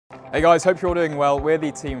Hey guys, hope you're all doing well. We're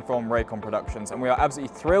the team from Raycom Productions and we are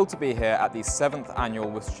absolutely thrilled to be here at the 7th Annual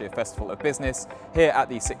Worcestershire Festival of Business here at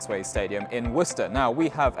the Sixways Stadium in Worcester. Now, we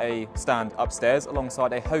have a stand upstairs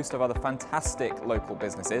alongside a host of other fantastic local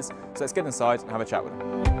businesses, so let's get inside and have a chat with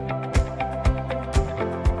them.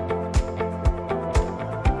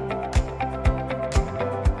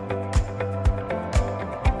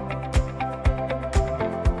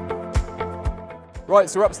 Right,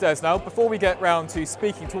 so we're upstairs now. Before we get round to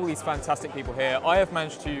speaking to all these fantastic people here, I have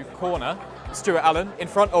managed to corner Stuart Allen in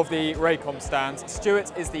front of the Raycom stand.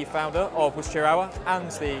 Stuart is the founder of Worcestershire Hour and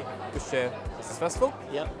the Worcestershire Business Festival.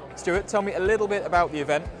 Yep. Stuart, tell me a little bit about the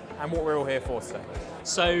event and what we're all here for today.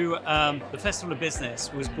 So the Festival of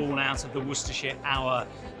Business was born out of the Worcestershire Hour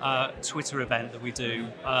Twitter event that we do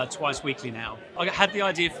twice weekly now. I had the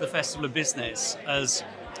idea for the Festival of Business as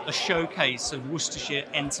a showcase of Worcestershire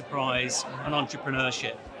enterprise and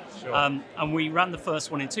entrepreneurship. Sure. And we ran the first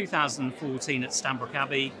one in 2014 at Stanbrook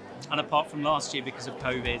Abbey, and apart from last year because of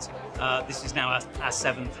COVID, this is now our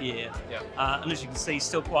 7th year. Yeah. And as you can see,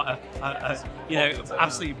 still quite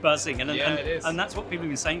absolutely buzzing. And that's what people have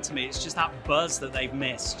been saying to me. It's just that buzz that they've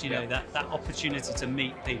missed, you know, that opportunity to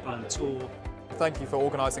meet people and tour. Thank you for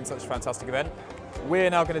organising such a fantastic event. We're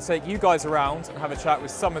now going to take you guys around and have a chat with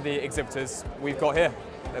some of the exhibitors we've got here.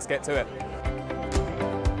 Let's get to it.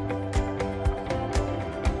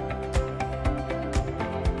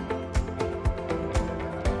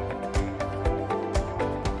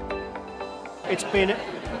 It's been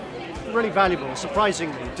really valuable,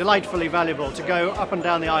 surprisingly, delightfully valuable to go up and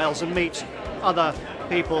down the aisles and meet other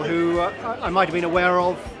people who I might have been aware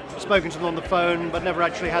of, spoken to them on the phone, but never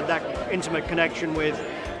actually had that intimate connection with,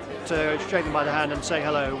 to shake them by the hand and say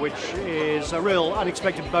hello, which is a real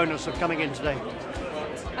unexpected bonus of coming in today.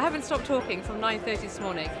 I haven't stopped talking from 9:30 this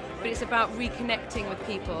morning, but it's about reconnecting with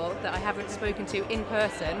people that I haven't spoken to in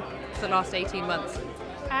person for the last 18 months.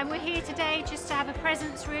 We're here today just to have a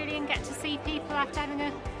presence really and get to see people after having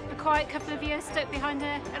a quiet couple of years stuck behind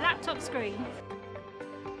a laptop screen.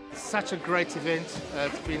 Such a great event.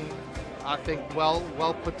 It's been, I think,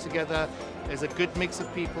 well put together. There's a good mix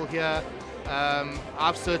of people here.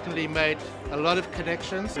 I've certainly made a lot of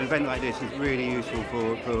connections. An event like this is really useful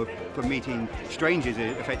for meeting strangers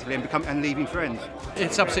effectively and leaving friends.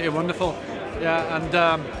 It's absolutely wonderful. Yeah,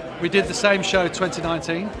 and we did the same show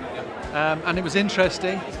 2019 and it was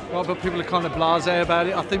interesting, but people are kind of blasé about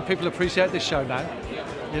it. I think people appreciate this show now,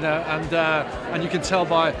 you know, and you can tell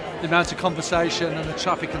by the amount of conversation and the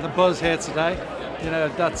traffic and the buzz here today, you know,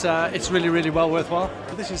 that it's really well worthwhile.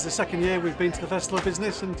 This is the second year we've been to the Festival of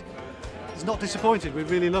Business and it's not disappointed. We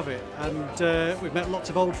really love it, and we've met lots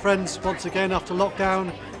of old friends once again after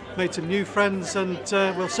lockdown, made some new friends, and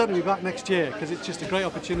we'll certainly be back next year because it's just a great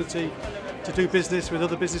opportunity to do business with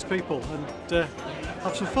other business people and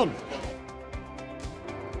have some fun.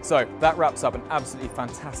 So that wraps up an absolutely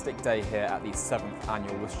fantastic day here at the 7th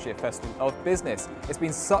Annual Worcestershire Festival of Business. It's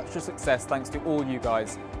been such a success thanks to all you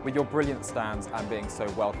guys with your brilliant stands and being so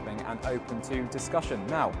welcoming and open to discussion.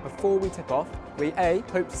 Now, before we tip off, we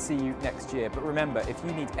hope to see you next year, but remember, if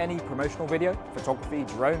you need any promotional video, photography,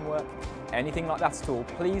 drone work, anything like that at all,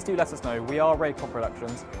 please do let us know. We are Raycom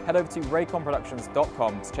Productions. Head over to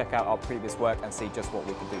raycomproductions.com to check out our previous work and see just what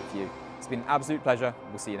we can do for you. It's been an absolute pleasure.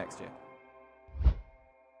 We'll see you next year.